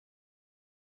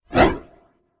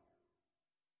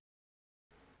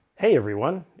Hey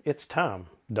everyone, it's Tom,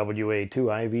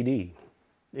 WA2IVD.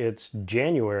 It's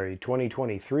January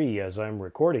 2023 as I'm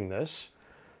recording this,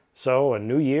 so a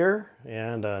new year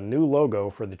and a new logo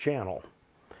for the channel.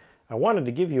 I wanted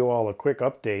to give you all a quick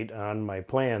update on my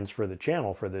plans for the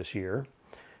channel for this year,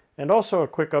 and also a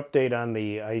quick update on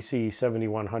the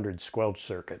IC7100 squelch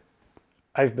circuit.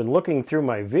 I've been looking through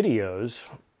my videos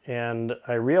and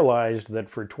I realized that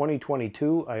for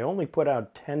 2022 I only put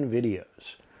out 10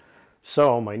 videos.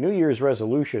 So my New Year's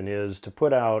resolution is to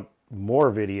put out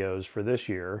more videos for this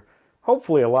year,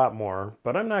 hopefully a lot more,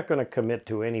 but I'm not going to commit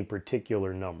to any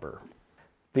particular number.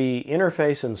 The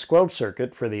interface and squelch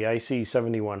circuit for the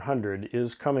IC7100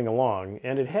 is coming along,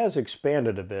 and it has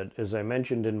expanded a bit, as I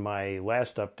mentioned in my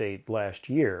last update last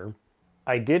year.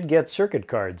 I did get circuit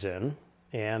cards in,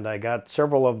 and I got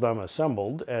several of them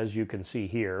assembled, as you can see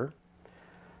here.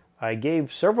 I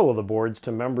gave several of the boards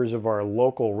to members of our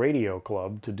local radio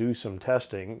club to do some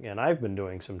testing, and I've been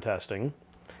doing some testing.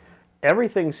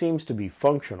 Everything seems to be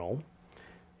functional,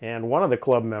 and one of the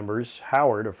club members,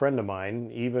 Howard, a friend of mine,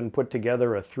 even put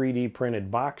together a 3D printed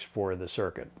box for the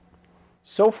circuit.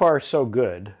 So far so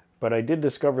good, but I did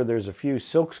discover there's a few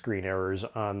silkscreen errors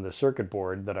on the circuit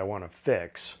board that I want to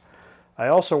fix. I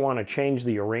also want to change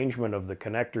the arrangement of the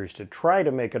connectors to try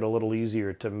to make it a little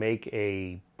easier to make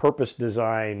a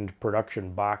purpose-designed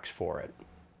production box for it.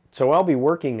 So I'll be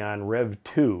working on Rev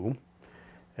 2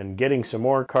 and getting some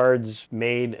more cards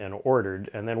made and ordered,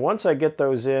 and then once I get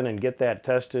those in and get that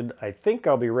tested, I think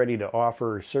I'll be ready to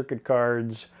offer circuit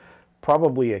cards,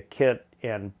 probably a kit,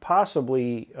 and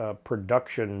possibly a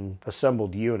production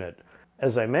assembled unit.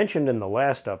 As I mentioned in the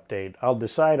last update, I'll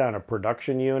decide on a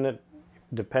production unit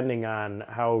depending on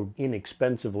how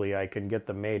inexpensively I can get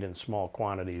them made in small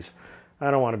quantities. I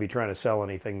don't want to be trying to sell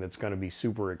anything that's going to be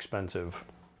super expensive.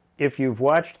 If you've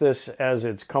watched this as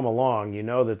it's come along, you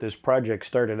know that this project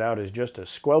started out as just a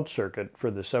squelch circuit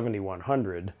for the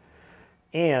 7100,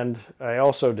 and I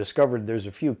also discovered there's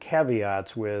a few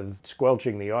caveats with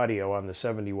squelching the audio on the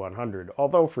 7100,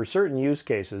 although for certain use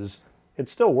cases it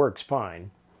still works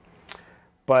fine.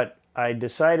 But I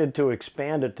decided to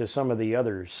expand it to some of the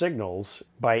other signals.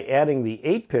 By adding the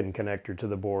 8-pin connector to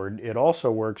the board, it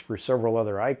also works for several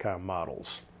other Icom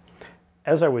models.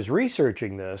 As I was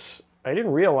researching this, I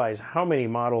didn't realize how many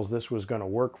models this was going to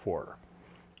work for.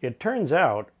 It turns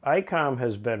out Icom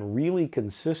has been really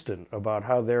consistent about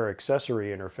how their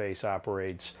accessory interface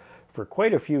operates for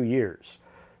quite a few years.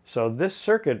 So this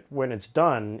circuit, when it's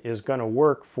done, is going to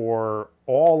work for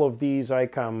all of these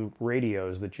Icom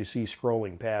radios that you see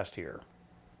scrolling past here.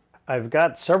 I've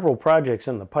got several projects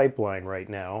in the pipeline right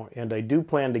now, and I do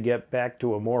plan to get back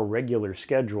to a more regular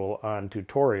schedule on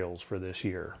tutorials for this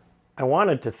year. I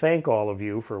wanted to thank all of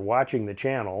you for watching the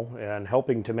channel and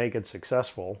helping to make it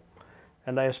successful,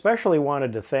 and I especially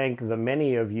wanted to thank the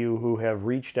many of you who have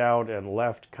reached out and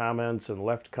left comments and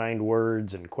left kind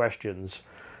words and questions.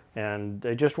 And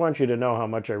I just want you to know how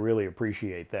much I really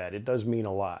appreciate that. It does mean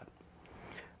a lot.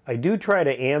 I do try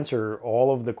to answer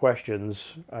all of the questions.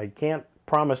 I can't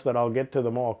promise that I'll get to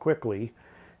them all quickly,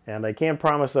 and I can't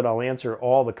promise that I'll answer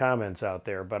all the comments out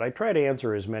there, but I try to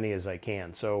answer as many as I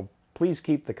can, so please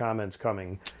keep the comments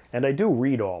coming, and I do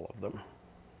read all of them.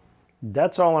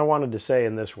 That's all I wanted to say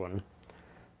in this one.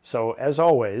 So, as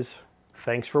always,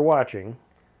 thanks for watching.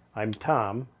 I'm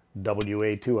Tom,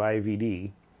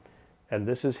 WA2IVD, and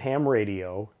this is Ham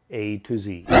Radio A to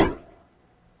Z.